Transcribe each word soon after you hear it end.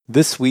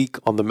This week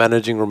on the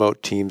Managing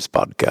Remote Teams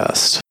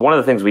podcast. One of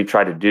the things we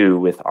try to do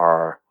with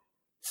our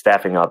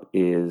staffing up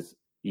is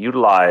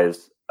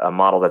utilize a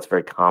model that's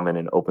very common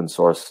in open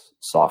source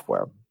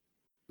software.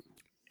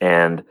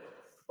 And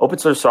open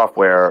source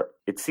software,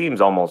 it seems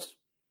almost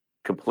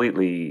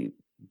completely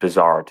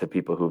bizarre to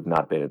people who've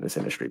not been in this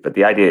industry. But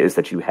the idea is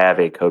that you have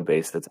a code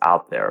base that's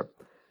out there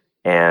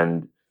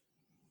and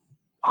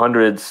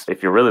hundreds,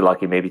 if you're really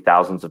lucky, maybe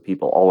thousands of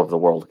people all over the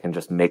world can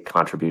just make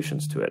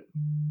contributions to it.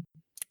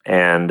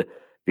 And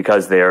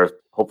because they're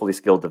hopefully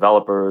skilled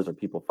developers or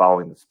people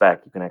following the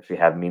spec, you can actually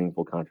have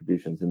meaningful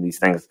contributions, and these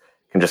things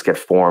can just get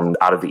formed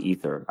out of the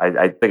ether.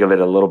 I think of it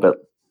a little bit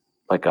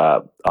like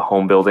a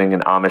home building in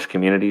Amish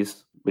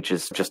communities, which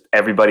is just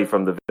everybody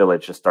from the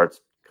village just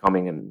starts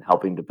coming and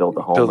helping to build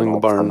the home. Building the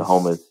barn. The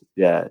home is,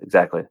 yeah,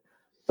 exactly.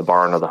 The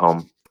barn or the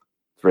home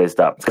is raised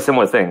up. It's a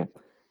similar thing.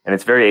 And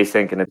it's very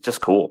async and it's just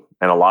cool.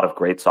 And a lot of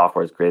great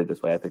software is created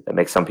this way. I think that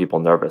makes some people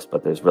nervous,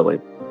 but there's really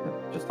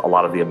just a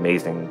lot of the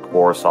amazing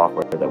core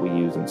software that we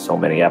use in so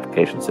many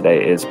applications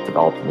today is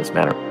developed in this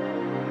manner.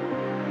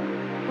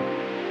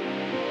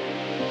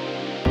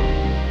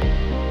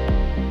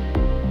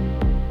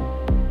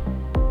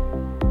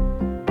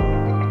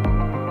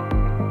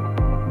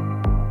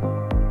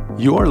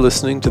 You are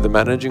listening to the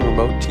Managing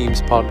Remote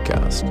Teams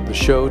podcast, the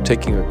show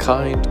taking a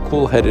kind,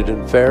 cool-headed,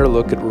 and fair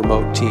look at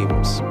remote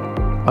teams.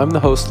 I'm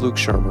the host, Luke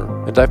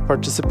Shermer, and I've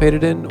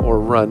participated in or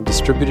run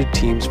distributed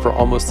teams for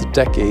almost a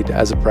decade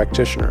as a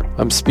practitioner.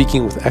 I'm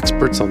speaking with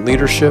experts on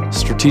leadership,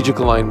 strategic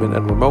alignment,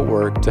 and remote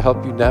work to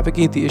help you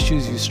navigate the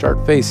issues you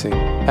start facing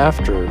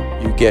after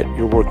you get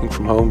your working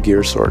from home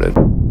gear sorted.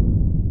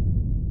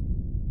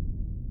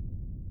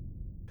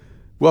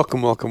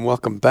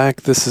 Welcome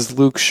back. This is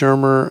Luke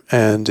Shermer,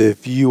 and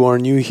if you are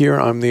new here,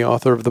 I'm the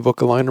author of the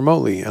book Align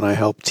Remotely, and I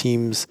help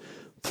teams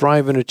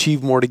thrive and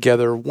achieve more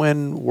together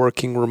when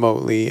working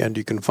remotely, and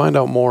you can find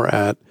out more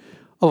at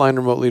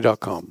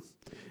alignremotely.com.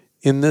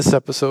 In this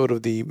episode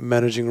of the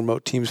Managing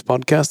Remote Teams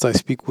podcast, I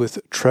speak with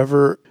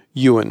Trevor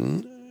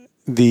Ewan,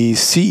 the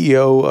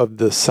CEO of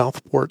the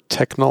Southport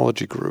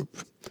Technology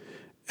Group.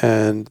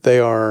 And they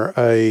are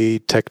a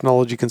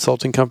technology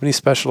consulting company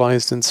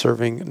specialized in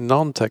serving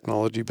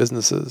non-technology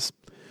businesses.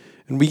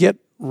 And we get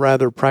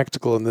rather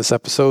practical in this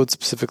episode,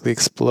 specifically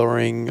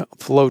exploring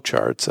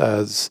flowcharts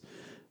as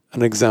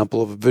an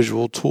example of a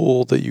visual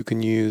tool that you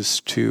can use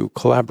to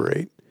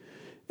collaborate.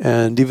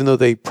 And even though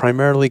they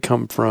primarily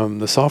come from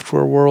the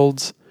software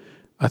worlds,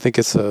 I think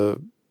it's a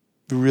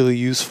really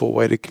useful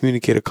way to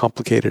communicate a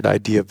complicated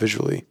idea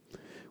visually,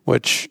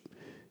 which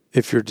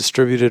if you're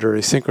distributed or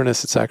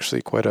asynchronous, it's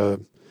actually quite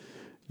a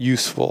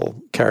useful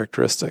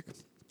characteristic.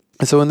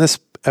 And so in this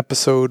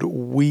episode,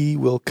 we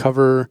will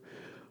cover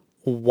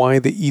why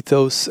the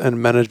ethos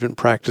and management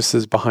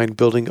practices behind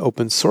building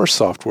open source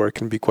software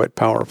can be quite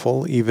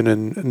powerful, even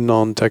in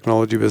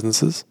non-technology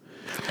businesses,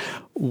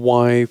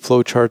 why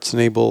flowcharts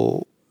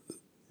enable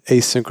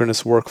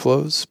asynchronous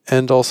workflows,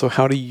 and also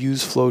how to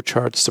use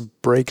flowcharts to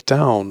break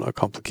down a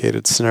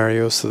complicated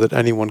scenario so that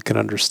anyone can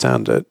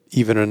understand it,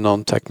 even a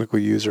non-technical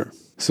user.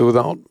 So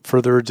without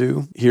further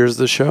ado, here's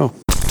the show.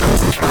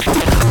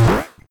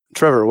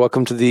 Trevor,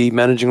 welcome to the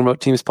Managing Remote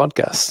Teams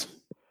podcast.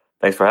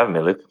 Thanks for having me,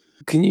 Luke.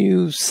 Can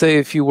you say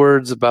a few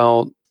words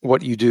about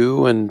what you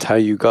do and how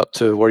you got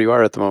to where you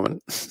are at the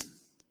moment?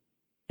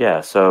 Yeah,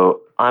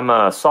 so I'm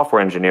a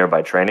software engineer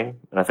by training,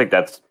 and I think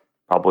that's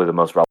probably the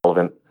most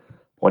relevant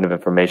point of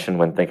information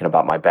when thinking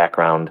about my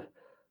background.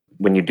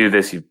 When you do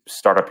this, you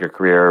start up your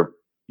career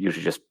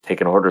usually just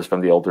taking orders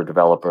from the older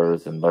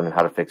developers and learning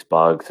how to fix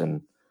bugs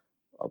and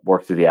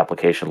work through the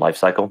application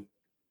lifecycle.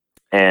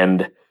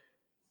 And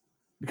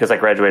because I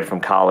graduated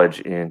from college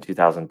in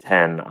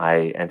 2010,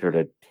 I entered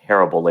a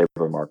terrible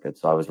labor market.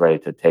 So I was ready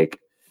to take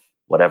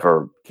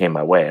whatever came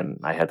my way. And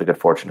I had the good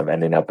fortune of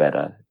ending up at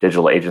a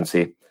digital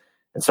agency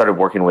and started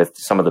working with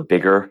some of the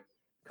bigger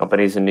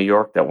companies in New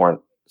York that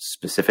weren't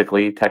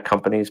specifically tech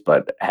companies,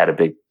 but had a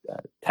big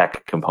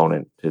tech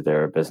component to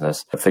their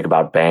business. Think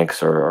about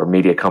banks or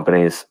media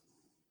companies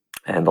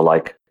and the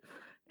like.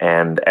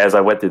 And as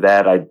I went through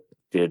that, I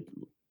did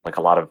like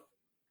a lot of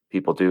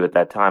people do at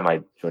that time.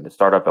 I joined a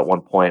startup at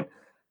one point,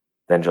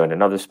 then joined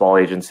another small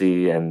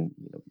agency and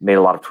made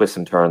a lot of twists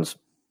and turns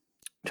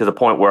to the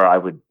point where I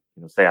would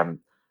say I'm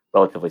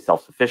relatively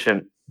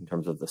self-sufficient in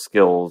terms of the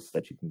skills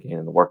that you can gain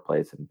in the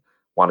workplace and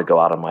want to go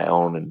out on my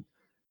own and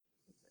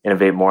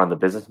innovate more on the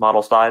business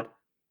model side,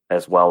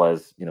 as well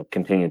as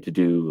continue to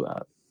do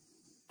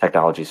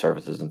technology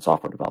services and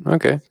software development.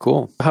 Okay,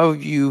 cool. How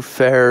have you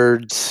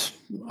fared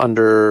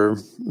under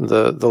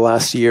the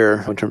last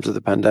year in terms of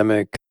the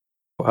pandemic?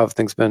 How have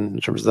things been in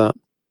terms of that?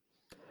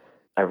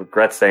 I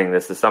regret saying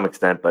this to some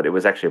extent, but it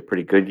was actually a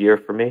pretty good year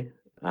for me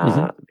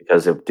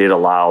because it did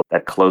allow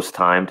that close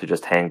time to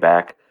just hang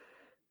back,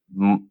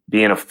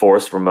 be in a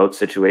forced remote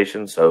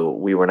situation. So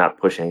we were not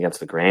pushing against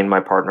the grain,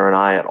 my partner and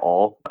I, at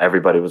all.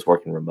 Everybody was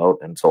working remote.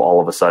 And so all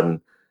of a sudden,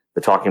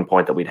 the talking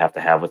point that we'd have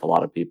to have with a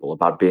lot of people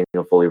about being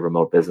a fully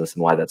remote business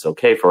and why that's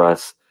okay for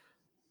us,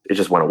 it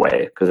just went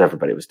away because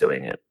everybody was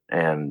doing it.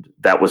 And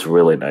that was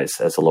really nice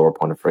as a lower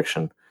point of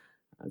friction.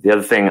 The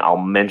other thing I'll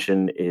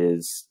mention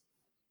is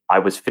I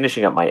was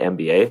finishing up my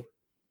MBA,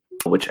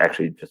 which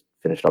actually just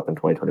finished up in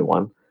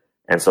 2021.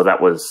 And so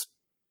that was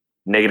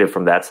negative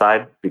from that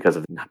side because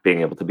of not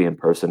being able to be in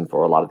person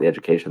for a lot of the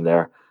education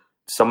there.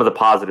 Some of the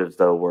positives,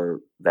 though,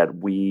 were that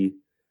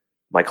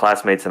my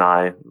classmates and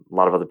I, a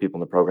lot of other people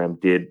in the program,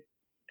 did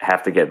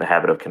have to get in the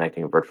habit of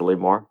connecting virtually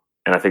more.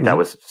 And I think that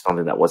was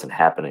something that wasn't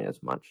happening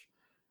as much.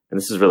 And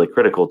this is really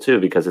critical, too,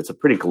 because it's a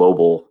pretty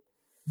global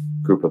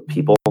group of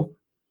people.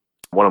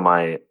 One of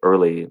my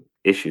early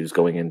issues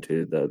going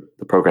into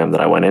the program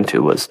that I went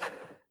into was,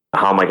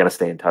 how am I going to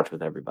stay in touch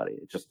with everybody?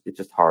 It's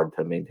just hard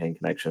to maintain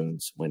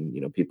connections when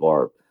people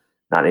are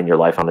not in your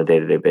life on a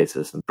day-to-day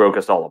basis, and broke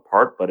us all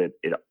apart. But it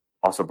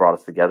also brought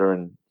us together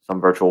in some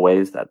virtual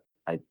ways that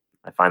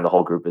I find the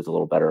whole group is a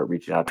little better at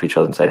reaching out to each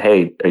other and saying,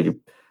 "Hey, are you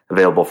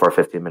available for a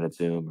 15-minute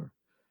Zoom or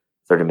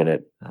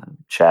 30-minute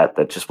chat?"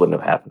 That just wouldn't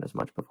have happened as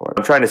much before.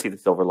 I'm trying to see the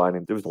silver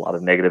lining. There was a lot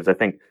of negatives. I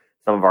think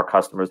some of our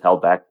customers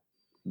held back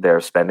their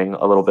spending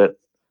a little bit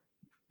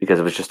because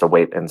it was just a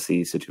wait and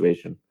see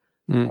situation.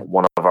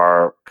 One of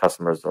our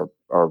customers,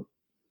 our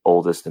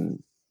oldest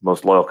and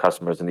most loyal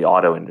customers in the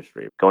auto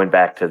industry, going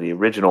back to the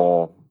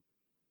original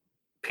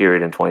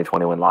period in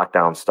 2020 when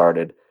lockdown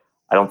started,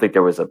 I don't think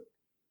there was a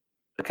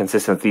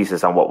consistent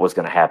thesis on what was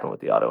going to happen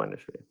with the auto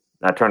industry.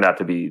 That turned out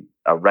to be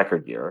a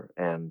record year,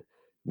 and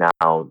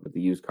now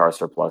the used car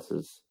surplus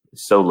is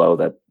so low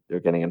that they're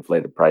getting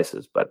inflated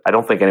prices. But I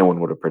don't think anyone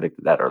would have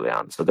predicted that early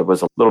on. So there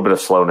was a little bit of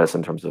slowness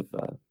in terms of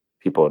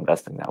people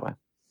investing that way.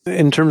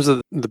 In terms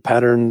of the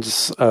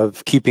patterns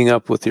of keeping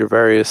up with your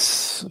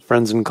various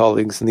friends and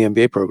colleagues in the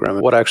MBA program,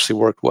 what actually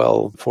worked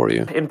well for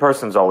you? In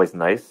person is always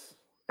nice,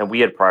 and we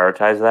had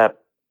prioritized that.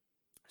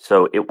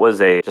 So it was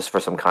just for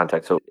some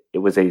context, so it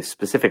was a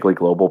specifically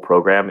global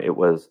program. It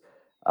was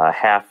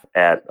half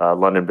at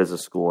London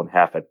Business School and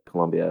half at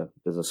Columbia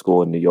Business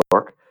School in New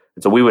York.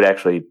 And so we would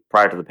actually,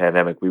 prior to the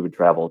pandemic, we would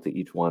travel to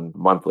each one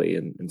monthly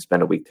and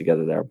spend a week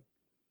together there.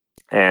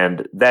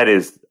 And that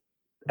is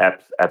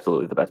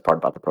absolutely the best part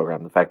about the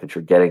program, the fact that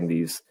you're getting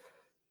these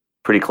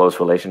pretty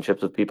close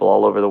relationships with people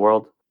all over the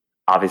world.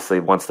 Obviously,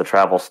 once the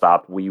travel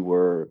stopped, we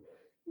were,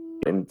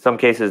 in some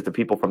cases, the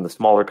people from the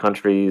smaller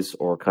countries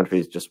or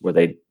countries just where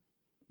they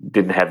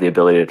didn't have the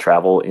ability to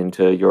travel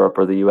into Europe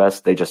or the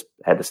US, they just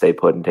had to stay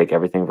put and take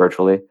everything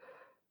virtually.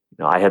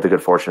 I had the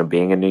good fortune of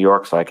being in New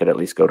York, so I could at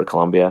least go to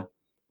Columbia,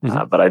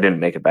 but I didn't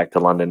make it back to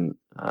London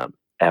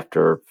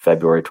after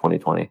February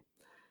 2020.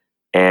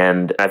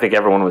 And I think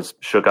everyone was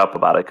shook up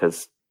about it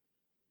because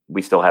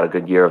we still had a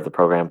good year of the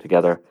program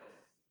together.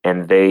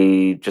 And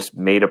they just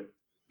made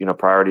a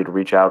priority to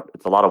reach out.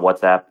 It's a lot of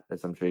WhatsApp,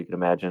 as I'm sure you can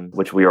imagine,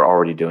 which we are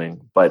already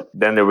doing. But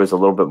then there was a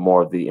little bit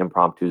more of the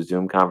impromptu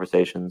Zoom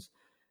conversations.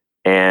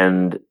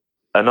 And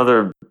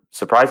another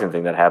surprising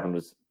thing that happened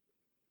was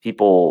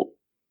people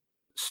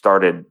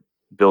started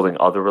building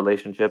other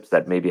relationships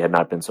that maybe had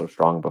not been so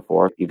strong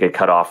before. You get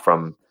cut off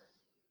from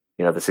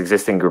this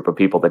existing group of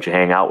people that you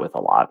hang out with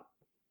a lot,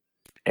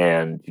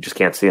 and you just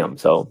can't see them.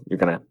 So you're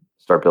going to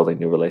start building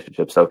new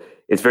relationships. So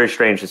it's very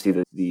strange to see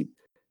the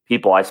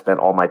people I spent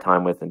all my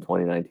time with in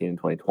 2019 and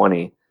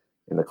 2020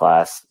 in the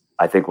class,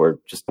 I think were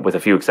just, with a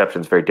few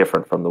exceptions, very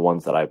different from the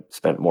ones that I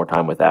spent more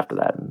time with after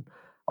that. And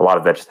a lot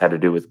of that just had to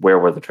do with where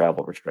were the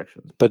travel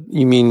restrictions. But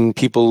you mean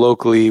people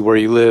locally where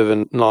you live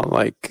and not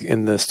like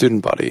in the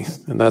student body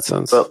in that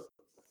sense? Well,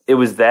 it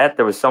was that.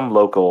 There was some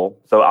local.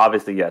 So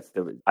obviously, yes,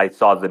 I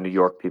saw the New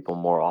York people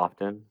more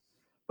often.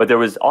 But there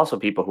was also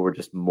people who were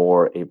just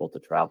more able to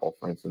travel,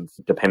 for instance,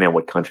 depending on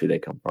what country they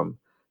come from.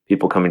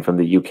 People coming from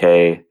the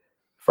UK,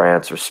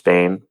 France, or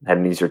Spain had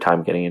an easier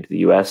time getting into the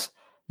US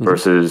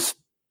versus,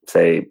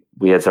 say,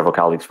 we had several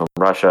colleagues from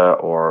Russia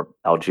or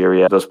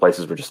Algeria. Those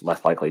places were just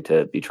less likely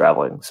to be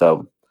traveling.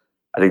 So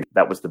I think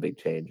that was the big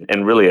change.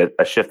 And really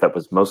a shift that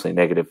was mostly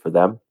negative for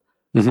them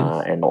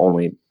and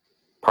only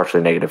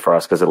partially negative for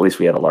us because at least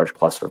we had a large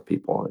cluster of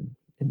people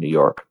in New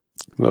York.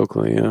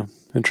 Locally, yeah.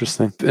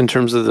 Interesting. In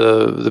terms of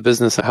the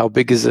business, how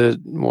big is it?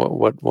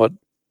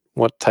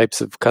 What types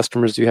of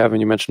customers do you have?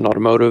 And you mentioned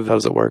automotive. How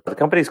does it work? The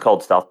company is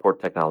called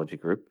Southport Technology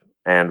Group,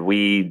 and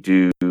we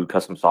do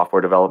custom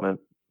software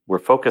development. We're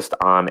focused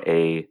on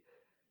I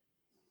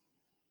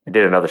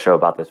did another show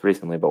about this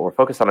recently, but we're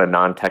focused on a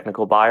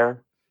non-technical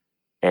buyer.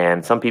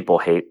 And some people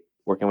hate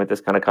working with this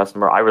kind of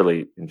customer. I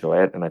really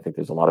enjoy it, and I think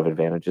there's a lot of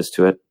advantages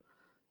to it.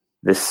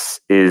 This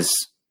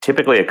is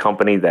typically a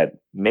company that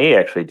may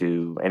actually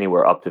do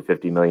anywhere up to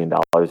 $50 million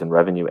in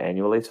revenue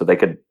annually. So they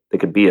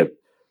could be a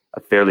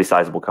fairly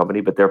sizable company,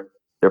 but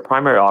their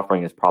primary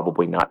offering is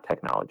probably not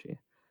technology.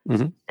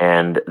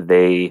 And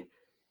they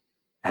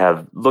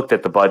have looked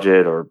at the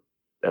budget, or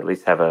at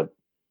least have a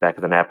back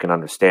of the napkin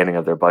understanding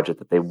of their budget,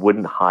 that they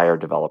wouldn't hire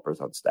developers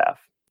on staff.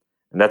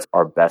 And that's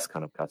our best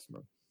kind of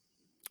customer.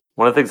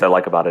 One of the things I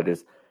like about it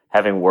is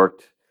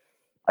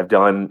I've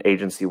done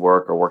agency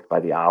work or worked by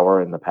the hour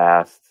in the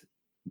past,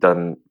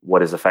 done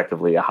what is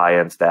effectively a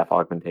high-end staff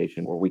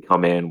augmentation where we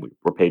come in,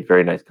 we're paid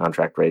very nice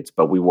contract rates,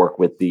 but we work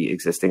with the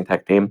existing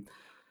tech team.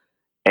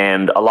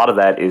 And a lot of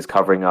that is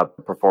covering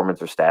up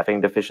performance or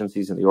staffing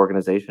deficiencies in the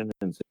organization.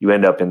 And so you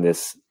end up in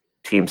this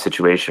team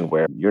situation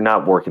where you're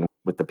not working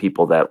with the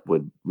people that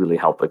would really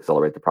help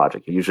accelerate the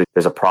project. Usually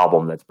there's a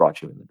problem that's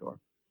brought you in the door.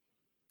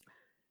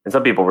 And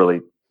some people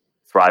really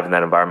thrive in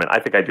that environment. I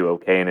think I do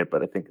okay in it,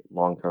 but I think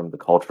long-term the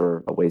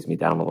culture weighs me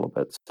down a little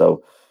bit.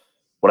 So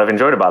what I've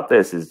enjoyed about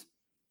this is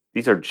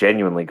these are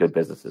genuinely good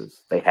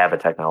businesses. They have a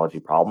technology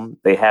problem.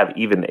 They have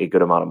even a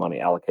good amount of money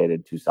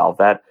allocated to solve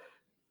that.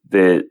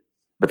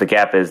 But the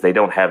gap is they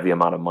don't have the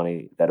amount of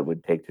money that it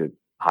would take to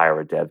hire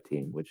a dev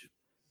team, which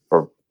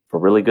for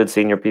really good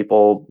senior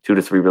people, 2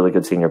 to 3 really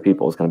good senior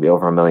people is going to be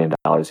over $1 million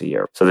a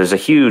year. So there's a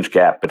huge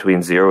gap between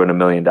 $0 and $1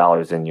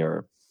 million in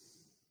your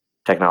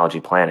technology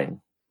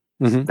planning.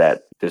 Mm-hmm.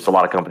 That there's a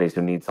lot of companies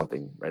who need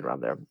something right around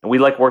there. And we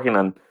like working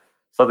on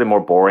something more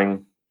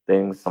boring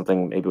things,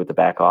 something maybe with the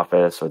back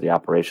office or the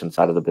operations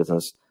side of the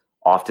business.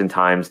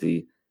 Oftentimes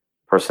the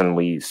person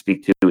we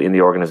speak to in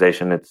the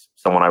organization, it's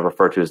someone I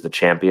refer to as the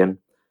champion,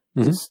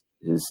 mm-hmm.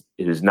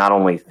 who's not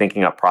only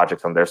thinking up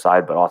projects on their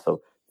side, but also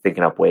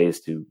thinking up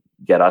ways to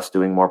get us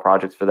doing more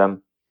projects for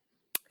them.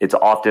 It's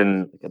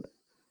often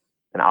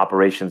an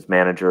operations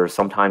manager.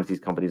 Sometimes these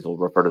companies will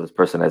refer to this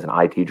person as an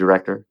IT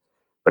director,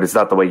 but it's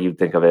not the way you'd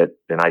think of it.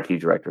 An IT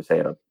director, say,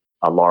 at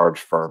a large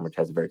firm, which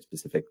has a very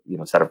specific,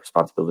 set of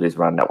responsibilities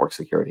around network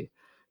security.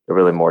 They're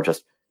really more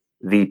just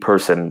the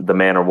person, the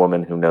man or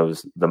woman who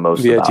knows the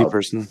most the about IT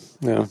person,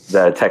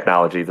 the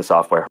technology, the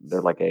software.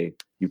 They're like a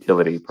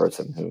utility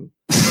person who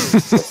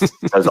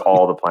does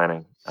all the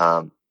planning.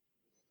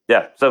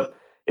 So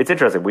it's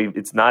interesting.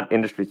 It's not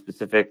industry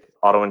specific.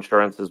 Auto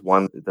insurance is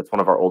one that's one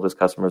of our oldest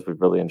customers.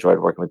 We've really enjoyed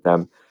working with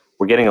them.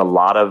 We're getting a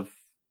lot of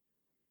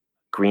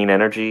green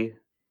energy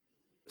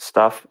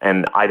stuff,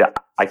 and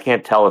I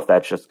can't tell if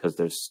that's just because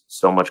there's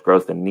so much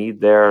growth and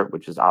need there,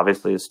 which is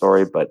obviously a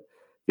story, but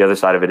the other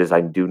side of it is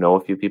I do know a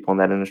few people in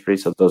that industry,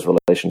 so those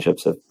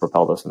relationships have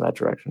propelled us in that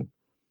direction.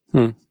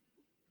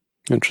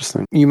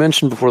 Interesting. You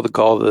mentioned before the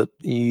call that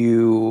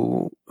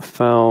you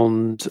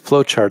found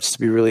flowcharts to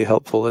be really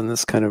helpful in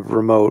this kind of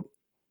remote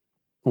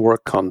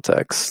work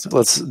context.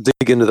 Let's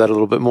dig into that a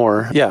little bit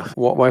more. Yeah,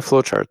 why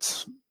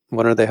flowcharts?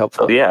 When are they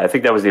helpful? So, I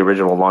think that was the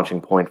original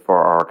launching point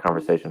for our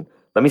conversation.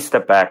 Let me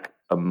step back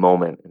a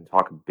moment and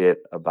talk a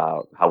bit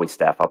about how we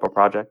staff up a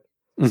project.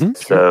 Mm-hmm,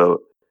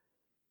 so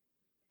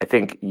I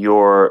think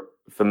you're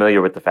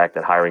familiar with the fact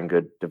that hiring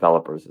good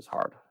developers is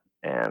hard.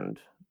 And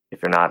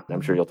if you're not,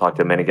 I'm sure you'll talk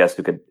to many guests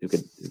who could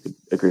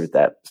agree with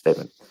that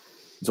statement.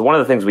 So one of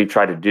the things we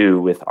try to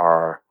do with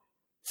our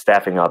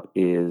staffing up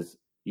is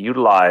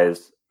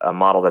utilize a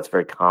model that's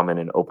very common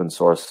in open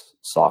source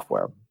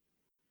software.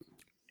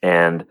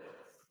 And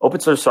open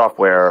source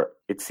software,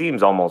 it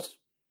seems almost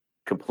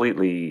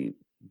completely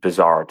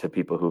bizarre to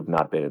people who've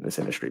not been in this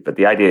industry. But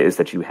the idea is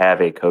that you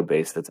have a code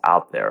base that's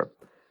out there,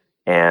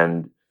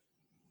 and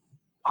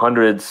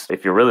hundreds,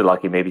 if you're really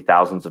lucky, maybe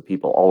thousands of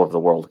people all over the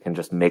world can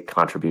just make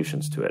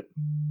contributions to it.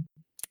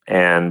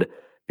 And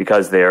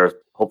because they're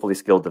hopefully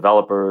skilled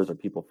developers or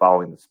people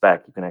following the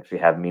spec, you can actually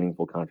have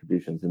meaningful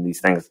contributions, and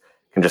these things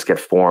can just get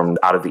formed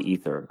out of the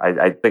ether.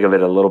 I think of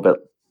it a little bit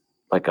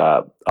like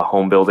a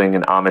home building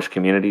in Amish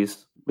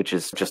communities, which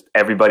is just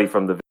everybody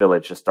from the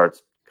village just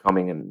starts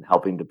coming and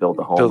helping to build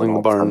the home. Building the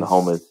barn. The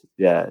home is,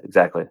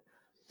 exactly.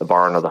 The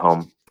barn or the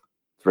home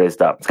is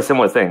raised up. It's a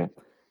similar thing.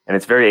 And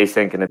it's very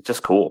async, and it's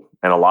just cool.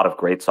 And a lot of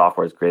great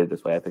software is created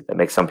this way. I think that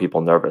makes some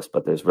people nervous,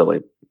 but there's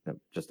really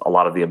just a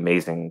lot of the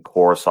amazing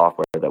core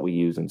software that we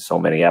use in so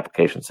many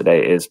applications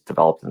today is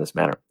developed in this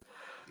manner.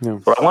 Yeah.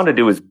 What I want to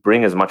do is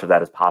bring as much of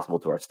that as possible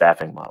to our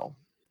staffing model.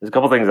 There's a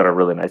couple things that are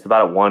really nice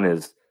about it. One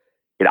is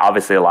it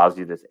obviously allows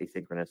you this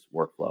asynchronous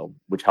workflow,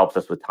 which helps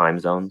us with time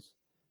zones.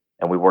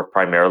 And we work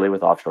primarily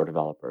with offshore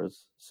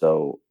developers.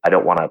 So I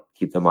don't want to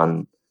keep them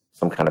on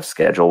some kind of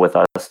schedule with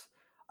us.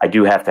 I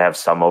do have to have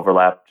some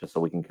overlap just so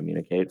we can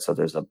communicate. So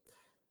there's a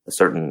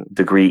certain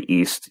degree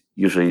east,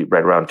 usually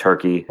right around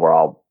Turkey,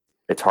 where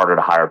it's harder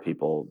to hire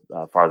people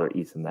farther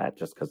east than that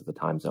just because of the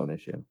time zone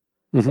issue.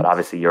 Mm-hmm. But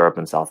obviously Europe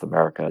and South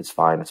America is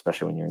fine,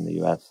 especially when you're in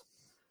the US.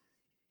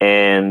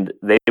 And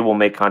they will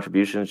make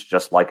contributions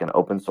just like an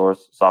open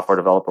source software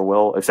developer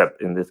will,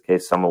 except in this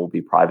case, some will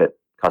be private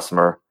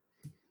customer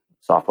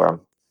software.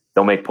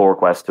 They'll make pull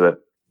requests to it.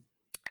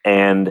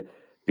 And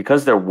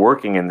because they're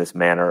working in this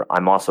manner,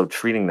 I'm also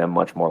treating them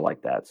much more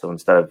like that. So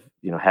instead of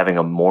having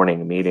a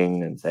morning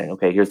meeting and saying,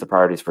 okay, here's the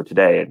priorities for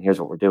today and here's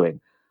what we're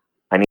doing,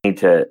 I need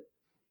to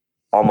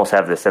almost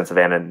have this sense of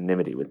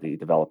anonymity with the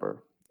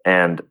developer.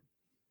 And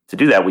to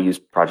do that, we use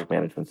project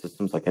management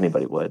systems like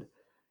anybody would.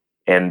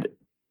 And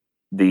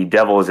the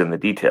devil is in the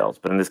details,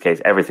 but in this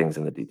case, everything's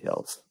in the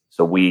details.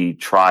 So we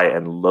try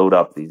and load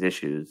up these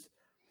issues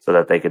so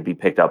that they could be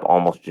picked up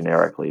almost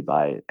generically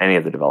by any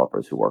of the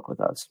developers who work with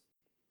us.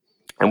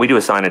 And we do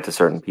assign it to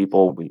certain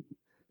people. We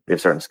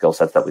have certain skill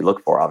sets that we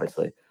look for,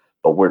 obviously.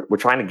 But we're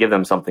trying to give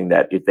them something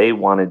that if they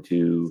wanted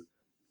to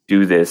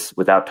do this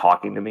without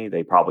talking to me,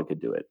 they probably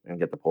could do it and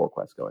get the pull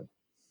request going.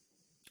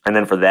 And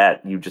then for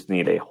that, you just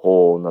need a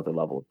whole another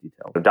level of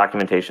detail. The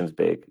documentation's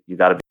big. You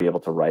got to be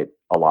able to write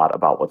a lot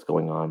about what's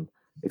going on,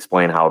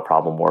 explain how a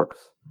problem works.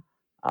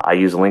 I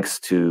use links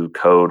to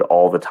code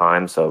all the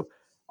time. So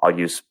I'll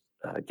use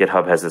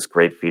GitHub has this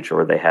great feature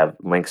where they have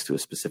links to a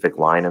specific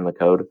line in the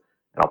code.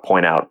 And I'll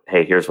point out,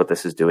 hey, here's what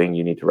this is doing.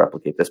 You need to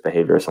replicate this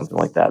behavior or something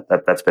like that.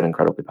 That's been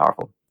incredibly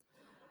powerful.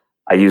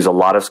 I use a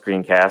lot of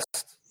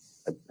screencasts.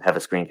 I have a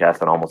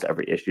screencast on almost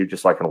every issue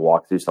just so I can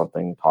walk through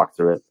something, talk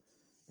through it.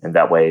 And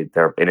that way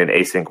they're in an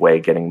async way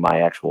getting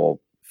my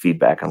actual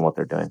feedback on what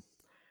they're doing.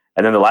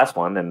 And then the last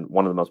one, and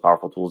one of the most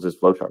powerful tools, is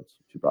Flowcharts,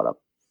 which you brought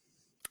up.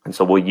 And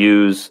so we'll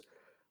use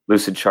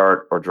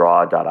Lucidchart or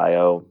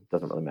Draw.io.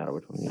 Doesn't really matter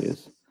which one you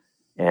use.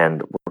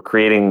 And we're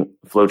creating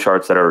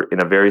flowcharts that are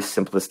in a very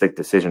simplistic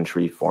decision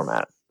tree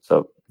format.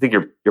 So I think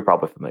you're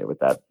probably familiar with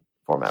that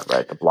format,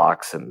 right? The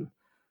blocks and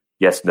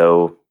yes,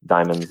 no,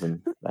 diamonds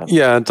and that.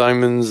 Yeah,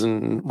 diamonds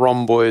and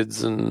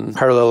rhomboids and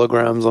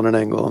parallelograms on an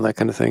angle and that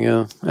kind of thing,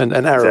 yeah. And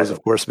arrows, exactly.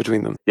 Of course,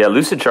 between them. Yeah,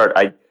 Lucidchart,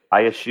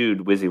 I eschewed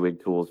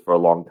WYSIWYG tools for a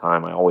long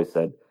time. I always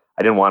said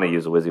I didn't want to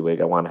use a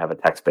WYSIWYG. I want to have a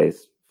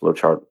text-based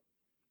flowchart.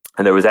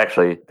 And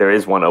there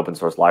is one open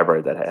source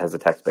library that has a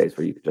text base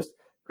where you can just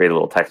create a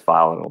little text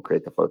file and it'll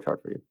create the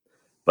flowchart for you.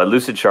 But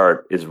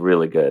Lucidchart is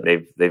really good.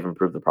 They've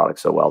improved the product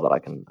so well that I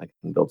can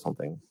build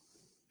something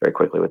very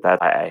quickly with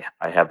that. I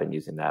have been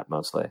using that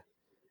mostly.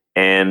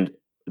 And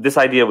this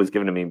idea was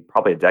given to me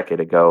probably a decade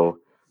ago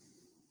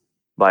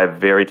by a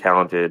very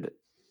talented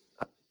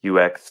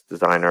UX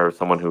designer,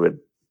 someone who had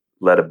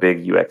led a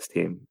big UX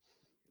team.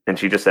 And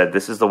she just said,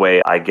 this is the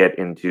way I get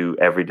into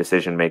every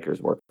decision maker's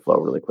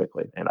workflow really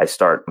quickly. And I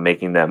start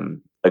making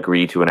them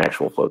agree to an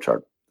actual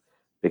flowchart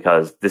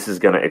because this is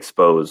going to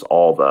expose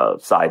all the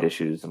side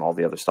issues and all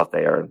the other stuff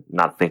they are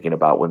not thinking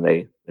about when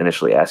they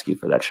initially ask you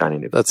for that shiny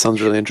new. That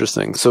sounds really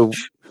interesting. So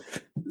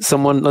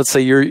someone, let's say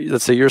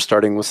you're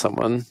starting with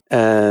someone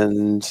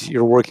and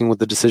you're working with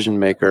the decision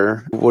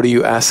maker. What do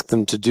you ask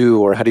them to do,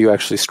 or how do you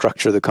actually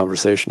structure the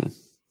conversation?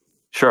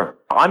 Sure.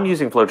 I'm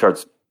using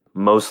flowcharts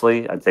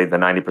mostly. I'd say the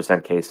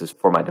 90% cases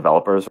for my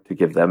developers to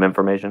give them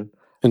information.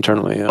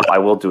 Internally, yeah. I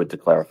will do it to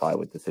clarify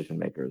with decision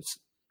makers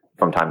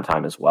from time to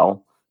time as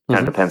well. Mm-hmm.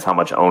 And it depends how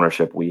much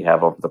ownership we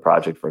have over the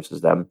project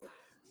versus them.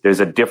 There's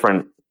a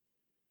different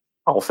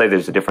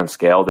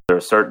scale. There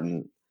are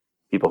certain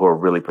people who are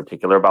really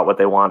particular about what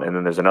they want. And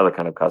then there's another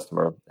kind of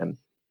customer. And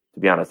to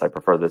be honest, I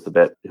prefer this a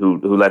bit,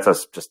 who lets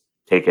us just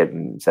take it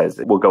and says,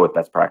 we'll go with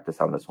best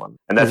practice on this one.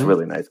 And that's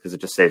really nice because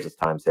it just saves us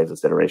time, saves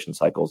us iteration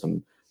cycles.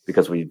 And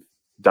because we've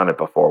done it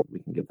before, we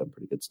can give them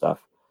pretty good stuff.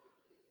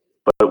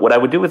 But what I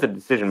would do with a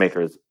decision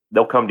maker is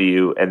they'll come to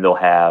you and they'll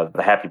have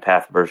the happy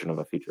path version of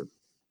a feature.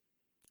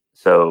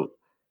 So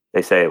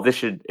they say, this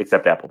should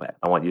accept Apple Pay.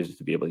 I want users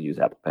to be able to use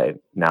Apple Pay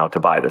now to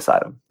buy this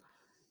item.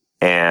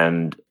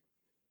 And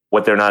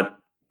what they're not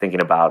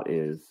thinking about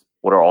is,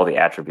 what are all the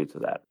attributes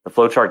of that? The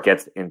flowchart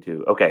gets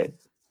into, okay,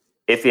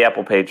 if the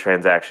Apple Pay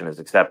transaction is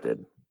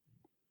accepted,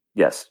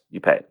 yes, you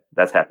pay.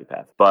 That's happy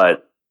path.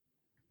 But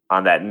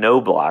on that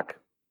no block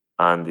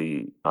on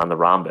the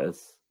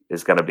rhombus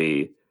is going to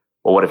be,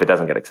 well, what if it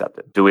doesn't get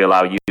accepted? Do we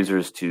allow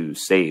users to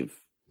save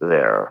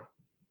their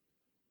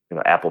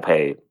Apple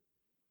Pay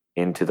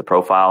into the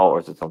profile, or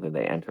is it something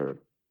they enter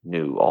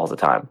new all the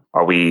time?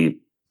 Are we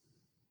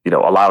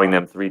allowing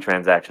them 3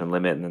 transaction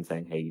limit and then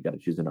saying, hey, you got to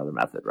choose another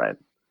method, right?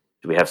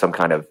 Do we have some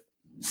kind of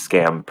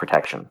scam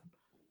protection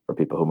for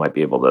people who might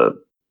be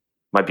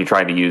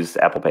trying to use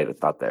Apple Pay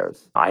that's not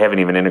theirs? I haven't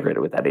even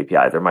integrated with that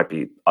API. There might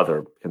be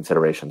other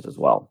considerations as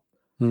well.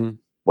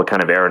 What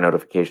kind of error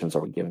notifications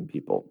are we giving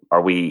people?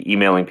 Are we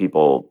emailing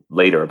people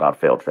later about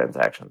failed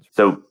transactions?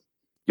 So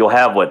you'll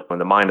have what, when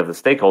the mind of the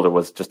stakeholder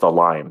was just a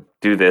line,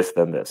 do this,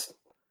 then this.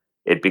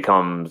 It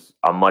becomes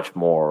a much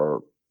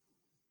more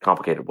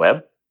complicated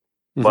web,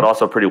 but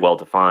also pretty well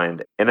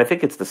defined. And I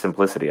think it's the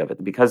simplicity of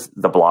it. Because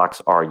the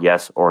blocks are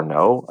yes or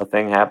no, a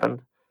thing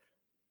happened,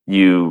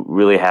 you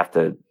really have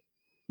to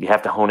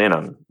hone in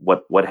on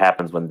what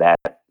happens when that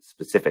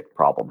specific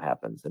problem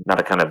happens, and not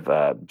a kind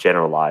of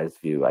generalized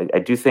view. I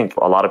do think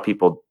a lot of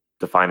people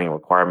defining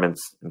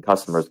requirements and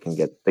customers can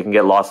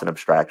get lost in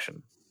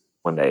abstraction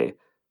when they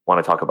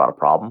want to talk about a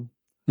problem,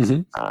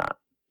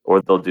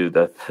 or they'll do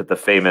the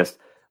famous,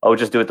 oh,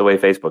 just do it the way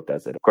Facebook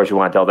does it. Of course, you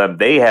want to tell them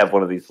they have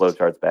one of these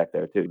flowcharts back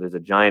there too. There's a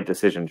giant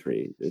decision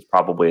tree. There's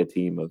probably a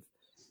team of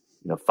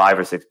 5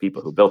 or 6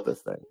 people who built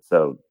this thing,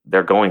 so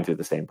they're going through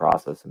the same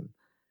process and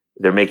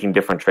they're making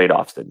different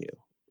trade-offs than you,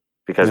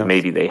 because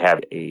maybe they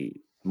have a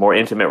more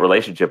intimate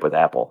relationship with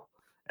Apple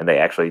and they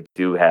actually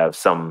do have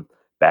some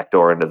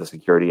backdoor into the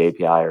security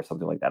API or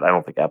something like that. I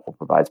don't think Apple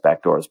provides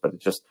backdoors, but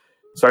it's just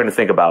starting to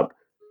think about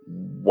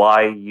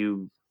why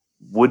you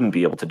wouldn't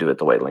be able to do it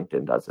the way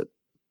LinkedIn does it,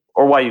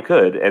 or why you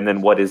could, and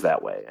then what is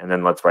that way? And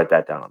then let's write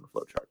that down on the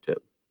flowchart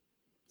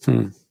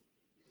too.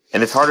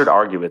 And it's harder to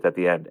argue with at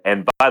the end.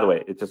 And by the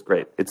way, it's just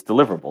great. It's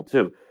deliverable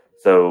too.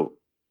 So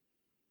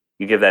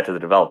you give that to the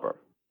developer.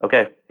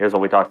 Okay, here's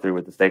what we talked through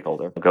with the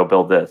stakeholder. Go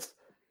build this.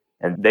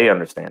 And they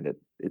understand it.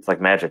 It's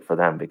like magic for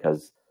them,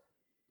 because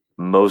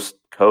most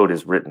code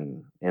is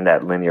written in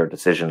that linear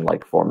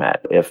decision-like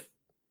format. If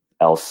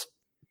else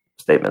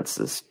statements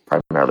is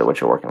primarily what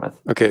you're working with.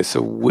 Okay,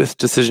 so with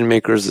decision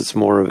makers, it's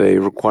more of a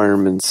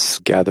requirements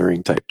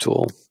gathering type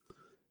tool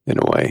in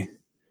a way.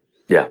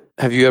 Yeah.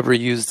 Have you ever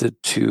used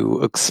it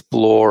to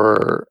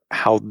explore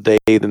how they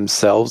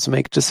themselves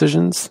make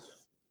decisions?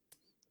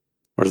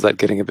 Or is that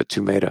getting a bit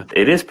too meta?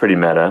 It is pretty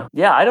meta.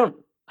 Yeah,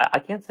 I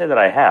can't say that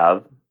I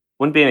have.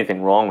 Wouldn't be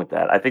anything wrong with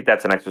that. I think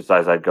that's an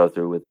exercise I'd go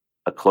through with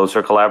a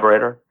closer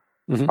collaborator,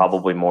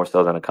 probably more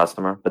so than a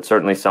customer, but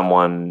certainly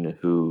someone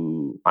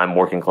who I'm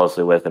working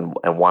closely with and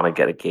want to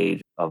get a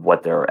gauge of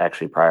what they're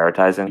actually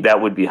prioritizing.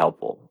 That would be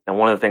helpful. And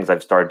one of the things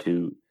I've started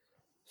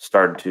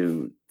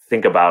to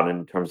think about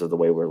in terms of the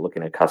way we're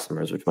looking at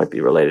customers, which might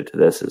be related to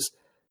this, is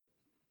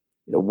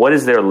what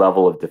is their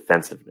level of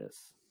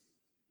defensiveness?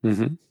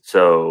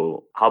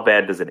 So how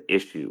bad does an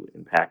issue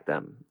impact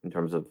them in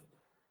terms of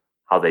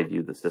how they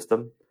view the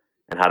system?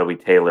 And how do we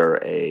tailor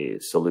a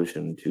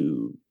solution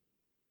to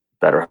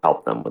better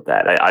help them with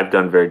that? I've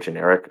done very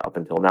generic up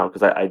until now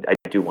because I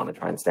do want to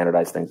try and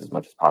standardize things as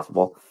much as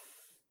possible.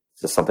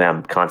 It's just something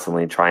I'm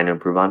constantly trying to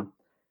improve on.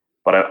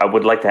 But I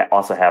would like to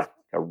also have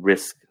a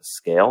risk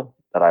scale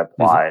that I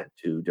apply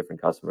to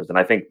different customers. And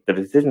I think the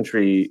decision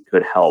tree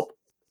could help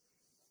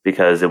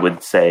because it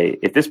would say,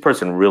 if this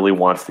person really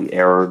wants the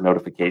error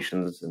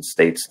notifications and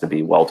states to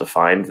be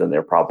well-defined, then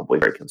they're probably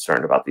very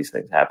concerned about these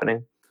things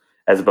happening,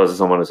 as opposed to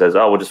someone who says,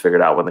 oh, we'll just figure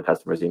it out when the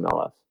customers email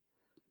us.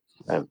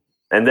 Right?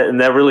 And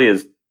that really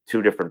is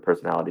two different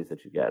personalities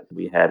that you get.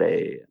 We had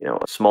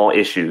small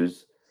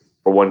issues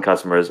for one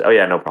customer is, oh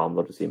yeah, no problem,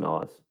 they'll just email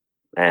us.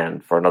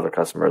 And for another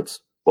customer, it's,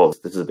 well,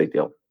 this is a big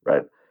deal,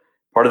 right?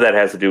 Part of that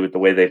has to do with the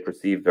way they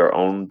perceive their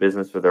own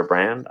business or their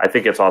brand. I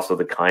think it's also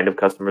the kind of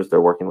customers they're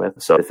working with.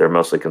 So if they're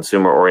mostly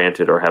consumer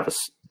oriented or have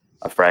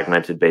a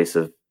fragmented base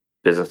of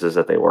businesses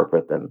that they work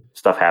with, then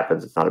stuff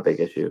happens. It's not a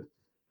big issue.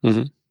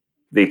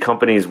 The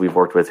companies we've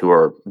worked with who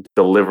are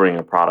delivering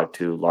a product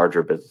to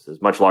larger businesses,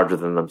 much larger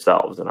than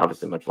themselves, and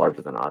obviously much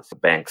larger than us,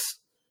 banks,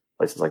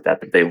 places like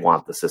that, they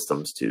want the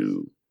systems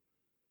to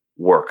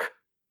work.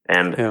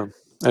 And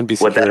be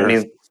secure. What that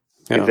means,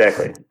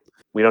 exactly.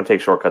 We don't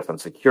take shortcuts on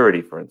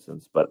security, for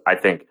instance, but I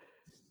think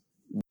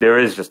there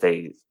is just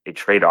a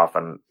trade-off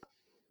on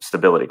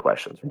stability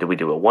questions. Do we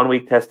do a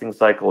 1-week testing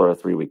cycle or a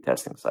 3-week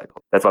testing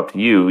cycle? That's up to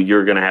you.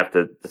 You're going to have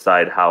to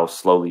decide how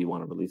slowly you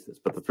want to release this,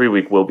 but the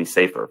 3-week will be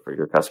safer for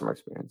your customer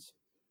experience.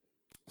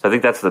 So I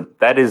think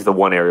that is the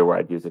one area where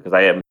I'd use it, because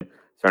I am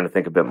starting to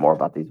think a bit more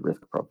about these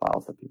risk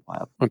profiles that people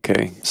have.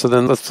 Okay, so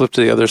then let's flip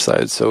to the other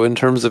side. So in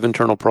terms of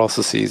internal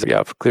processes,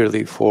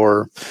 clearly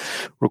for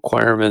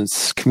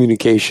requirements,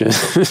 communication,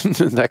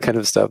 that kind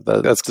of stuff,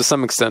 that's to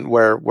some extent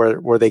where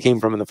they came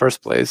from in the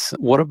first place.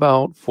 What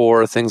about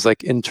for things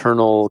like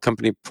internal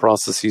company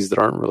processes that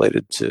aren't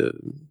related to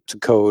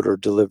code or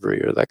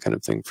delivery or that kind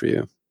of thing for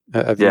you?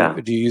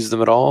 Do you use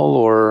them at all,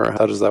 or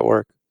how does that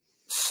work?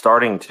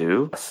 Starting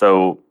to.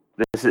 So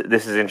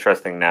this is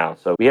interesting now.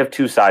 So we have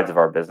two sides of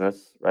our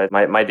business, right?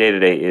 My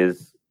day-to-day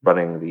is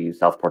running the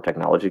Southport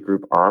Technology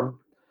Group arm,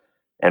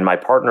 and my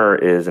partner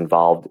is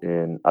involved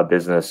in a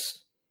business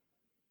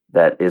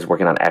that is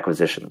working on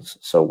acquisitions.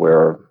 So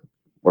we're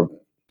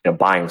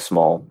buying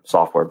small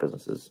software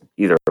businesses,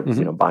 either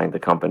buying the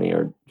company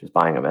or just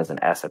buying them as an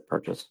asset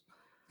purchase.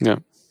 Yeah,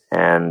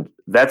 and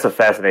that's a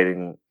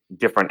fascinating,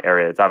 different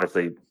area. It's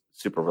obviously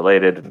super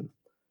related, and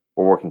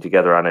we're working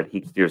together on it.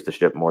 He steers the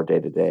ship more day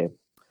to day.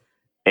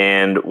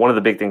 And one of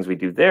the big things we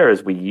do there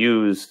is we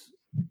use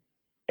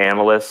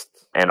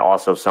analysts and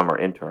also summer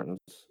interns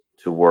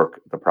to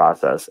work the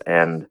process.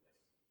 And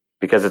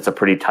because it's a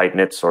pretty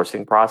tight-knit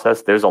sourcing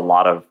process, there's a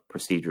lot of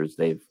procedures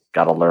they've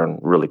got to learn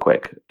really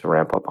quick to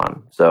ramp up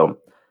on. So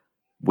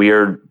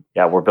we're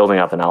building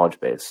out the knowledge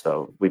base.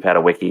 So we've had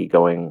a wiki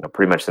going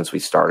pretty much since we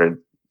started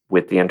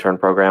with the intern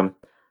program.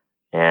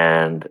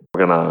 And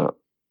we're going to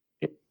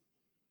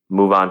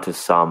move on to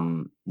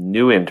some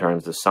new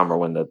interns this summer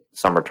when the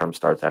summer term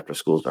starts after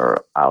schools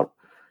are out.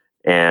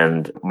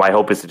 And my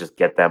hope is to just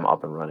get them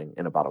up and running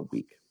in about a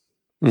week.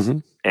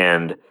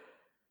 And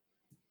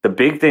the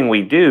big thing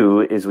we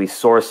do is we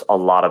source a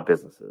lot of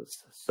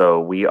businesses.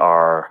 So we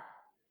are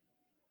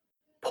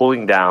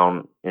pulling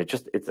down,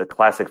 it's a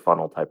classic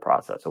funnel type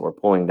process. So we're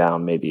pulling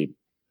down maybe,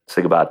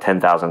 think about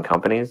 10,000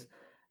 companies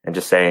and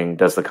just saying,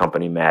 does the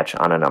company match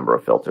on a number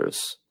of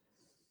filters?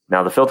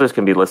 Now the filters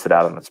can be listed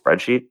out on a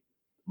spreadsheet,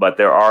 but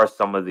there are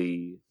some of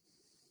the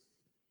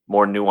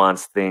more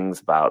nuanced things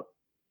about,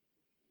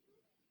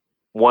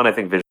 one, I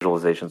think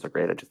visualizations are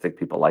great. I just think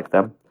people like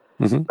them.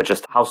 But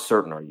just how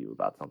certain are you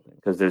about something?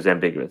 Because there's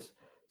ambiguous.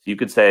 So you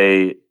could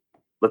say,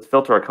 let's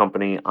filter a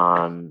company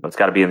on, it's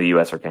got to be in the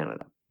US or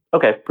Canada.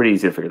 Okay, pretty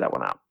easy to figure that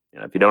one out.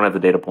 If you don't have the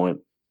data point,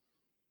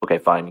 okay,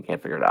 fine, you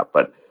can't figure it out.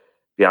 But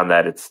beyond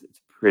that, it's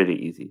pretty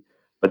easy.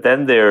 But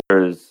then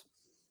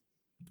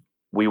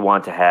we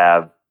want to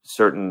have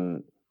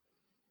certain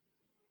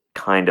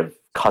kind of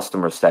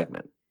customer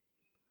segment.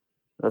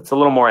 That's a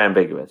little more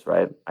ambiguous,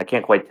 right? I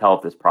can't quite tell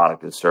if this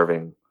product is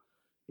serving,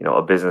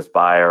 a business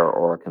buyer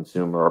or a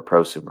consumer or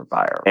prosumer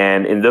buyer.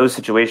 And in those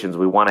situations,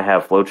 we want to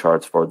have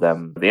flowcharts for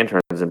them, the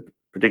interns in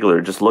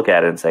particular, just look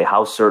at it and say,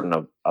 how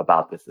certain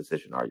about this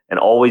decision are you? And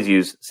always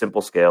use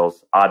simple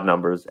scales, odd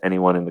numbers.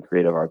 Anyone in the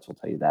creative arts will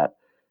tell you that.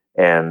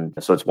 And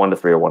so it's 1 to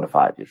 3 or 1 to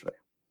 5 usually.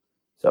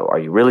 So are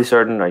you really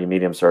certain? Are you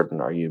medium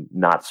certain? Are you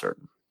not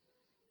certain?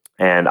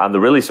 And on the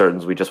really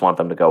certains, we just want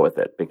them to go with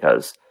it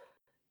because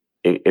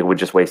it would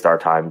just waste our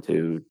time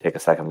to take a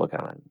second look at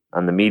it.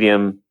 On the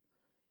medium,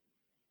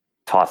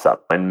 toss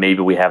up, and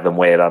maybe we have them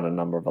weigh it on a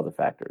number of other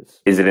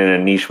factors. Is it in a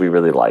niche we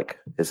really like?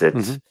 Does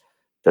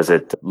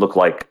it look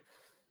like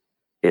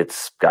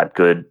it's got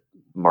good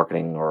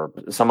marketing or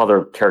some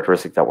other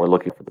characteristic that we're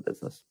looking for the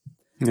business?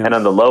 Yeah. And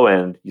on the low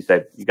end, you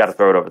say, you got to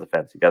throw it over the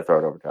fence. You got to throw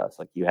it over to us.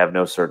 Like, you have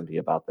no certainty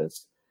about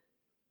this.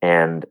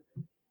 And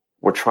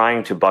we're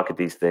trying to bucket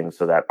these things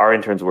so that our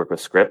interns work with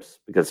scripts,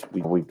 because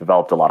we've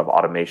developed a lot of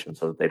automation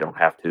so that they don't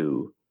have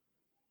to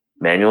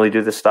manually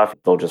do this stuff.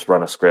 They'll just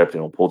run a script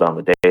and it'll pull down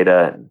the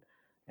data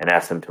and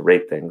ask them to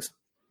rate things.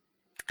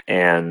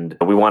 And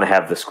we want to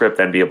have the script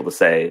then be able to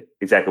say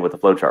exactly what the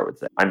flowchart would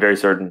say. I'm very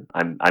certain.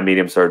 I'm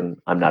medium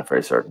certain. I'm not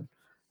very certain.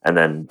 And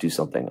then do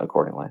something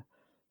accordingly.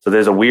 So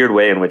there's a weird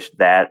way in which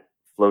that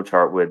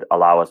flowchart would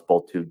allow us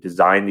both to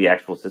design the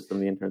actual system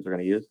the interns are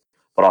going to use,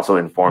 but also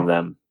inform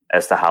them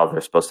as to how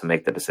they're supposed to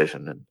make the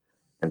decision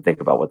and think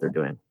about what they're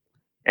doing.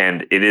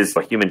 And it is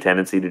a human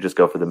tendency to just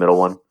go for the middle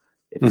one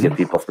if you give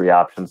people 3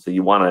 options. So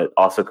you want to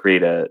also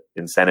create an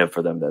incentive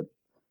for them to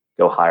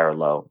go high or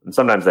low. And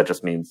sometimes that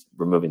just means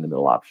removing the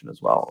middle option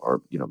as well,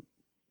 or,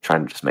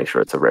 trying to just make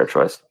sure it's a rare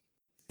choice.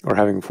 Or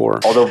having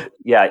 4. Although,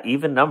 yeah,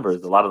 even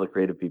numbers, a lot of the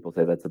creative people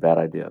say that's a bad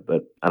idea,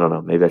 but I don't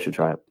know. Maybe I should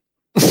try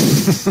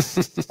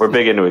it. We're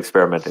big into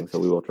experimenting, so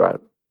we will try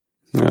it.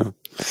 Yeah.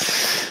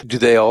 Do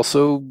they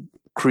also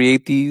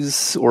create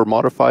these or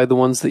modify the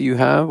ones that you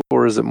have,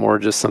 or is it more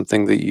just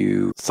something that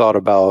you thought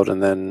about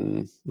and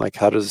then, like,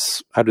 how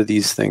do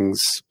these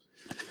things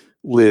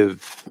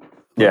live?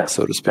 Yeah,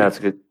 so to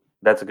speak.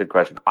 That's a good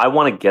question. I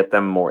want to get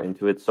them more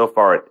into it. So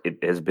far,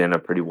 it has been a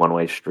pretty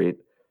one-way street.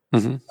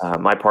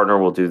 My partner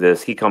will do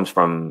this. He comes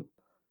from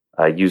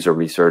a user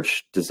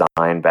research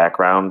design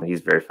background.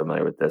 He's very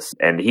familiar with this,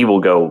 and he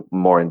will go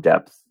more in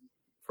depth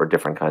for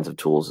different kinds of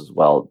tools as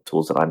well,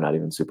 tools that I'm not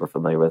even super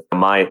familiar with.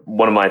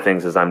 One of my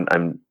things is I'm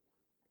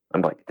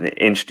like an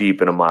inch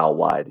deep and a mile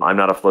wide. I'm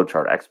not a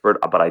flowchart expert,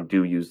 but I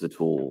do use the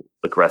tool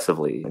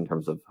aggressively in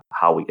terms of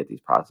how we get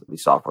these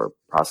software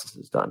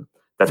processes done.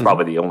 That's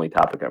probably the only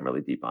topic I'm really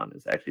deep on,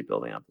 is actually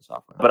building out the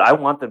software. But I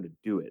want them to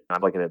do it.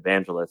 I'm like an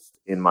evangelist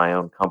in my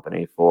own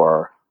company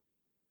for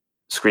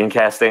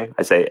screencasting.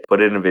 I say, put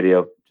it in a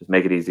video, just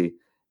make it easy.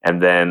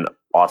 And then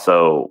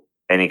also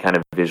any kind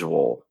of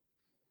visual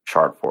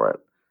chart for it.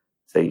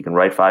 Say you can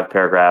write 5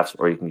 paragraphs,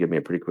 or you can give me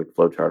a pretty quick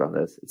flow chart on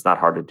this. It's not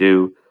hard to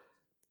do.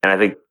 And I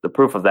think the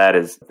proof of that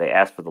is if they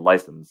ask for the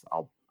license,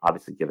 I'll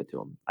obviously give it to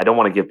them. I don't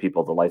want to give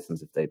people the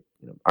license if they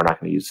are not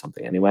going to use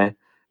something anyway.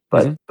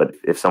 But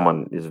if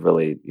someone is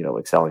really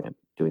excelling at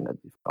doing that,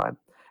 it'd be fine.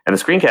 And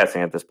the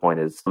screencasting at this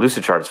point is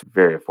Lucidchart's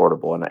very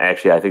affordable. And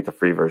actually, I think the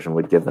free version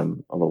would give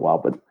them a little while.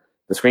 But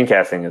the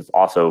screencasting is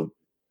also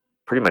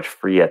pretty much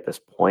free at this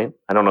point.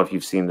 I don't know if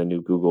you've seen the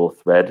new Google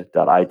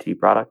Thread.it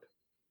product.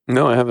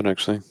 No, I haven't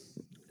actually.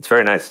 It's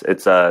very nice.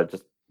 It's a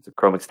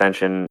Chrome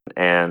extension,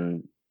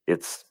 and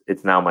it's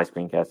now my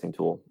screencasting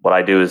tool. What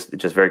I do is it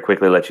just very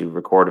quickly let you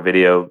record a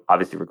video.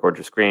 Obviously, record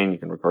your screen. You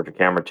can record your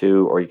camera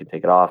too, or you can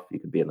take it off. You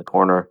could be in the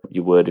corner.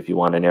 You would if you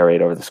want to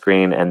narrate over the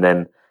screen, and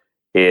then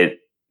it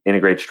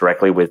integrates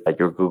directly with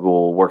your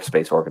Google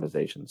Workspace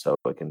organization. So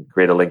it can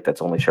create a link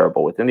that's only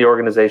shareable within the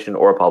organization,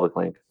 or a public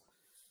link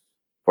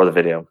for the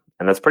video.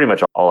 And that's pretty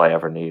much all I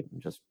ever need.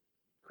 Just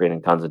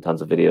creating tons and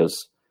tons of videos,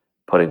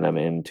 putting them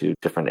into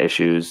different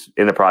issues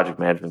in the project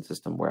management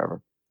system,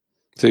 wherever.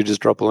 So you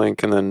just drop a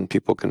link and then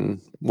people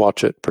can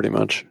watch it pretty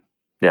much.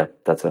 Yeah,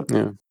 that's it.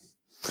 Yeah.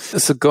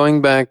 So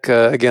going back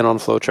again on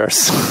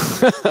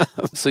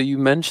flowcharts. So you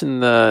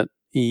mentioned that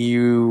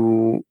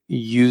you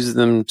use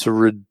them to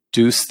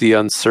reduce the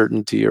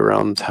uncertainty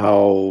around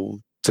how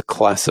to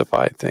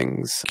classify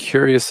things.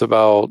 Curious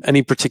about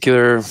any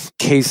particular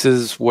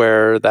cases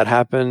where that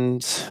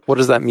happened. What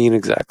does that mean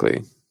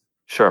exactly?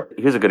 Sure.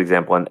 Here's a good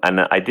example. And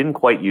I didn't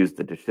quite use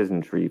the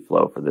decision tree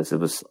flow for this. It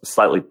was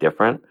slightly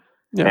different.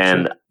 Yeah,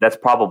 and sure. That's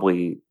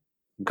probably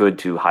good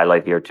to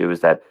highlight here too,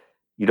 is that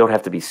you don't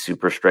have to be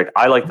super strict.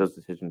 I like those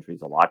decision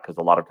trees a lot because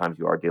a lot of times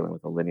you are dealing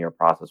with a linear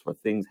process where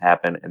things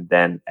happen and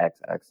then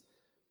XX.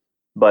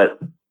 But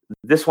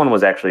this one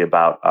was actually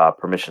about a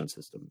permission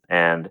system.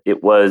 And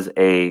it was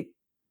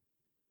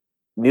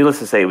needless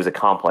to say, it was a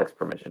complex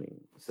permissioning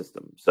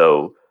system.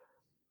 So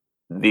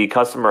the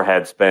customer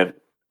had spent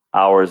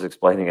hours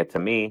explaining it to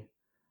me.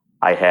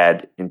 I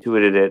had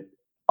intuited it.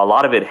 A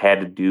lot of it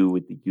had to do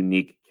with the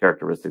unique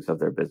characteristics of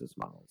their business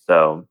model.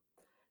 So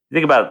you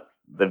think about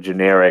the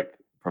generic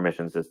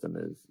permission system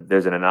is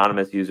there's an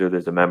anonymous user,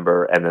 there's a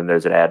member, and then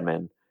there's an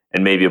admin.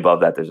 And maybe above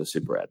that, there's a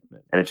super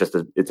admin. And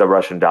it's a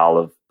Russian doll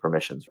of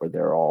permissions, where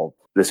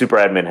the super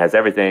admin has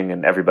everything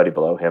and everybody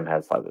below him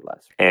has slightly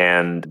less.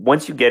 And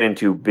once you get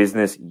into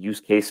business use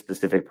case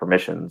specific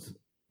permissions,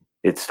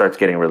 it starts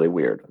getting really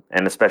weird.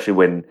 And especially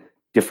when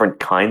different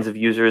kinds of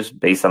users,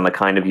 based on the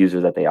kind of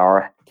user that they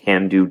are,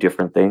 can do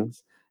different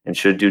things and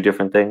should do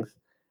different things,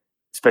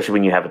 especially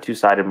when you have a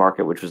two-sided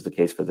market, which was the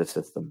case for this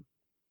system.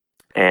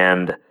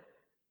 And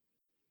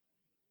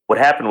what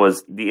happened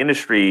was the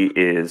industry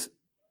is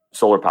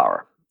solar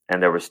power,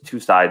 and there was two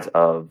sides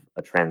of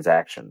a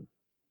transaction.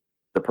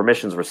 The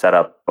permissions were set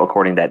up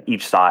according that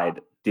each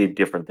side did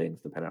different things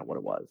depending on what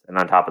it was. And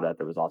on top of that,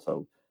 there was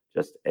also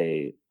just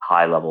a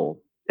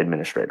high-level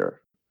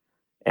administrator,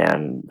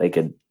 and they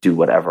could do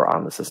whatever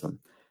on the system.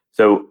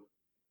 So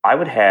I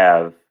would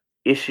have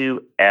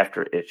issue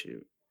after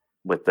issue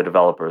with the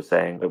developers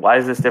saying, why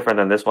is this different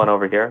than this one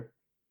over here?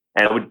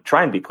 And I would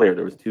try and be clear.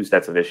 There was two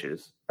sets of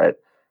issues, right?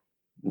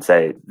 And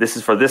say, this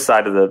is for this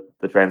side of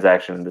the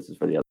transaction, and this is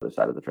for the other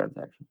side of the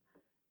transaction.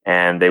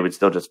 And they would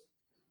still just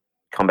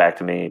come back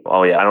to me,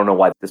 oh yeah, I don't know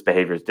why this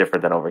behavior is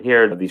different than over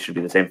here. These should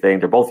be the same thing.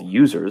 They're both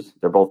users.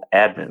 They're both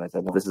admin. I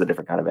said, well, this is a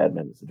different kind of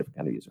admin. This is a different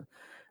kind of user.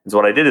 And so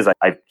what I did is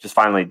I just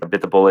finally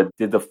bit the bullet,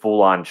 did the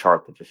full-on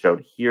chart that just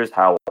showed, here's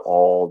how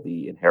all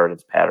the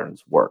inheritance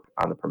patterns work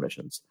on the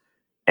permissions.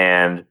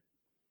 And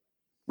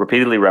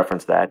repeatedly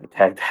referenced that,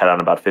 tagged that on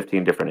about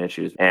 15 different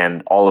issues,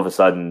 and all of a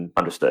sudden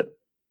understood.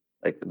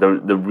 Like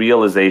the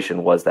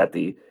realization was that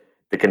the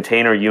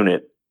container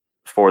unit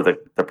for the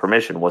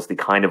permission was the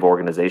kind of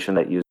organization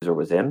that user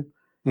was in.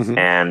 Mm-hmm.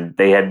 And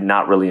they had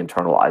not really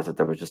internalized that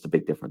there was just a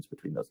big difference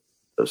between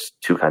those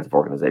two kinds of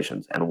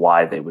organizations and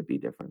why they would be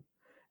different.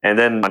 And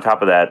then on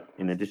top of that,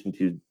 in addition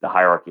to the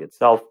hierarchy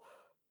itself,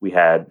 we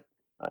had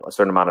a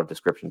certain amount of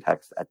description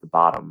text at the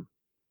bottom,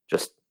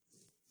 just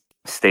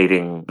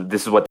stating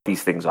this is what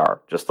these things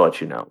are, just to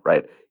let you know,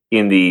 right?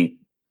 In the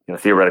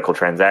theoretical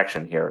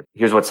transaction here,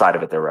 here's what side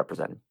of it they're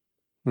representing.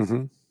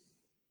 Mm-hmm.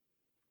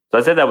 So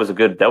I'd say that was a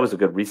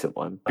good recent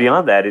one.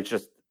 Beyond that,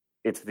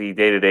 it's the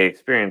day-to-day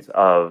experience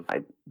of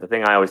the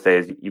thing I always say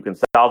is you can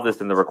solve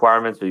this in the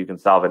requirements or you can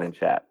solve it in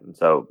chat. And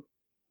so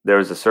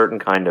there's a certain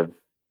kind of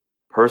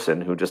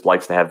person who just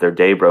likes to have their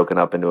day broken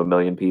up into a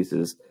million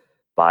pieces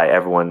by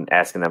everyone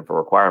asking them for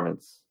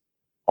requirements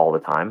all the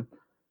time.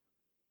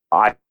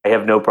 I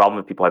have no problem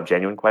if people have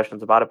genuine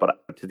questions about it, but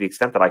to the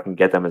extent that I can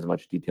get them as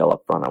much detail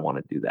up front, I want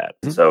to do that.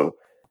 Mm-hmm. So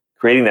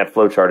creating that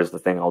flowchart is the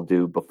thing I'll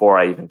do before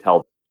I even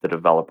tell the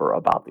developer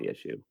about the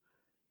issue.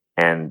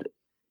 And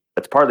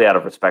it's partly out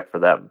of respect for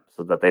them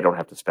so that they don't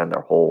have to spend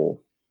their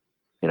whole,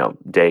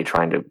 day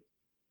trying to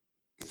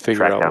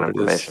track down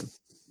information.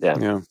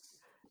 Yeah.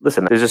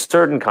 Listen, there's a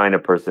certain kind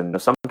of person.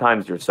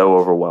 Sometimes you're so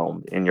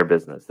overwhelmed in your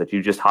business that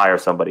you just hire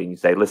somebody and you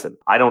say, listen,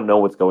 I don't know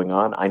what's going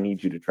on. I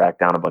need you to track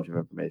down a bunch of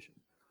information.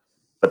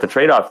 But the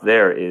trade-off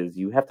there is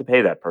you have to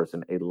pay that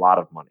person a lot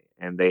of money,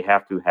 and they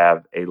have to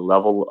have a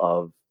level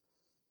of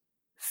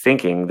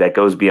thinking that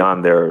goes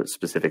beyond their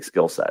specific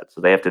skill set. So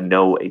they have to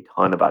know a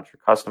ton about your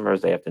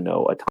customers. They have to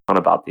know a ton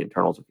about the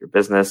internals of your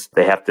business.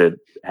 They have to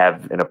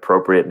have an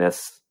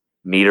appropriateness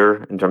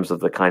meter in terms of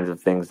the kinds of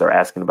things they're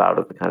asking about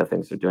or the kind of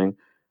things they're doing.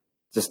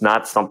 It's just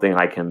not something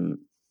I can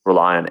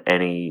rely on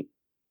any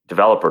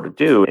developer to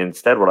do.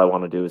 Instead, what I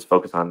want to do is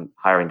focus on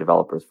hiring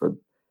developers for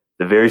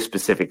the very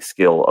specific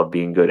skill of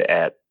being good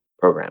at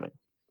programming.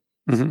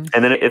 Mm-hmm.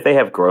 And then if they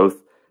have growth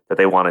that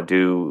they want to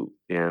do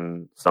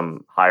in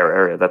some higher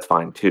area, that's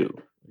fine too.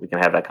 We can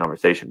have that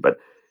conversation. But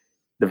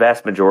the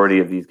vast majority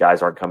of these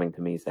guys aren't coming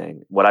to me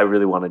saying, what I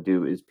really want to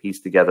do is piece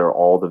together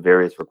all the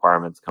various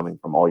requirements coming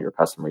from all your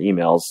customer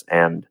emails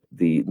and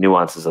the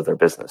nuances of their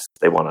business.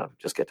 They want to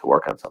just get to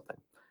work on something.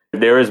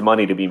 There is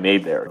money to be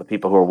made there. The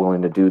people who are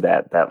willing to do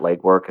that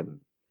legwork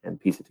and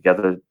piece it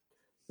together,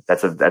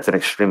 that's an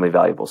extremely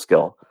valuable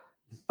skill.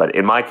 But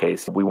in my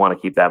case, we want to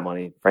keep that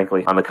money,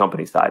 frankly, on the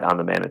company side, on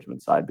the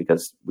management side,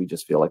 because we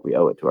just feel like we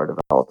owe it to our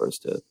developers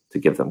to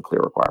give them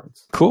clear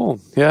requirements. Cool.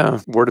 Yeah.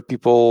 Where do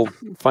people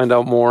find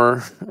out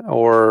more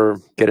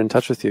or get in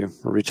touch with you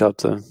or reach out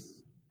to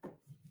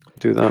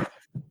do that?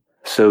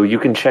 So you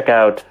can check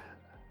out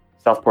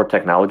Southport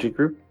Technology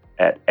Group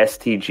at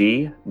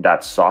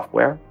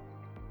stg.software.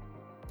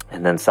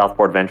 And then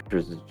Southport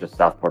Ventures is just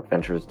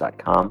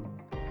southportventures.com.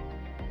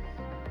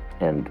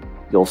 And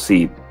you'll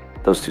see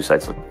those two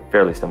sites look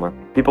fairly similar.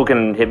 People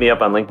can hit me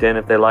up on LinkedIn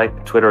if they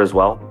like, Twitter as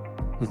well.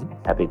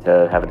 Mm-hmm. Happy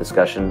to have a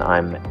discussion.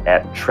 I'm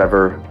at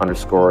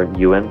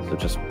Trevor_UN, so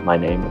just my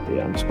name with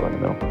the underscore in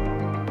the middle.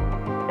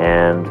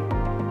 And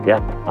yeah,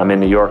 I'm in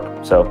New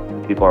York, so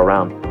if people are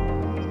around,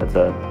 that's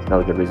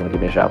another good reason to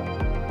give me a shout.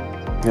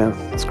 Yeah,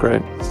 that's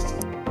great.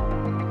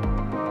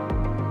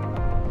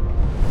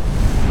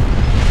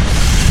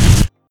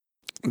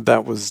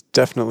 That was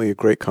definitely a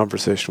great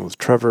conversation with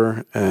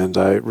Trevor, and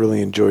I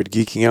really enjoyed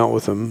geeking out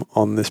with him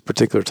on this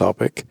particular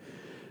topic.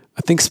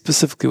 I think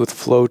specifically with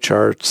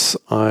flowcharts,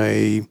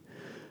 I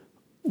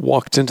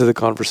walked into the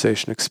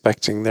conversation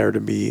expecting there to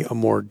be a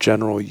more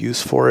general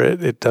use for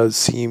it. It does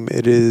seem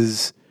it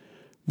is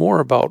more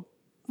about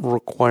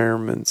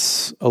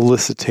requirements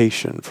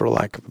elicitation, for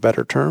lack of a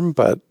better term,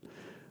 but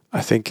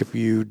I think if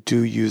you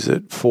do use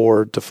it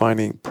for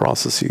defining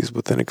processes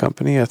within a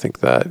company, I think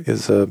that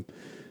is a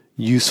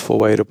useful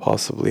way to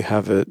possibly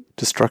have it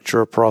to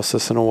structure a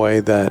process in a way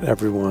that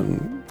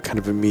everyone kind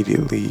of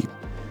immediately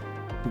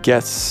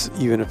gets,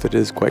 even if it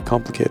is quite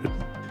complicated.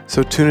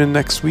 So tune in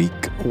next week.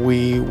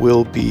 We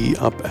will be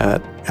up at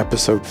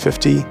episode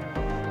 50,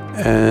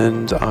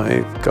 and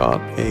I've got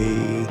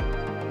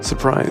a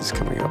surprise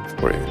coming up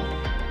for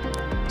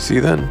you. See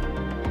you then.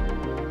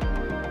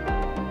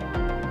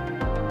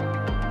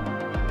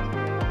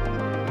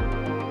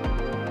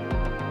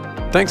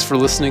 Thanks for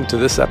listening to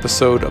this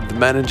episode of the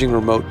Managing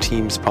Remote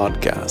Teams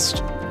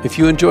podcast. If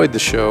you enjoyed the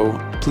show,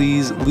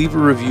 please leave a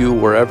review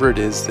wherever it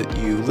is that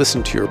you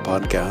listen to your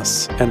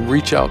podcasts, and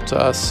reach out to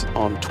us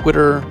on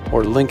Twitter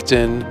or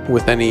LinkedIn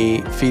with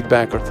any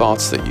feedback or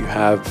thoughts that you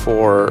have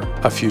for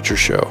a future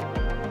show.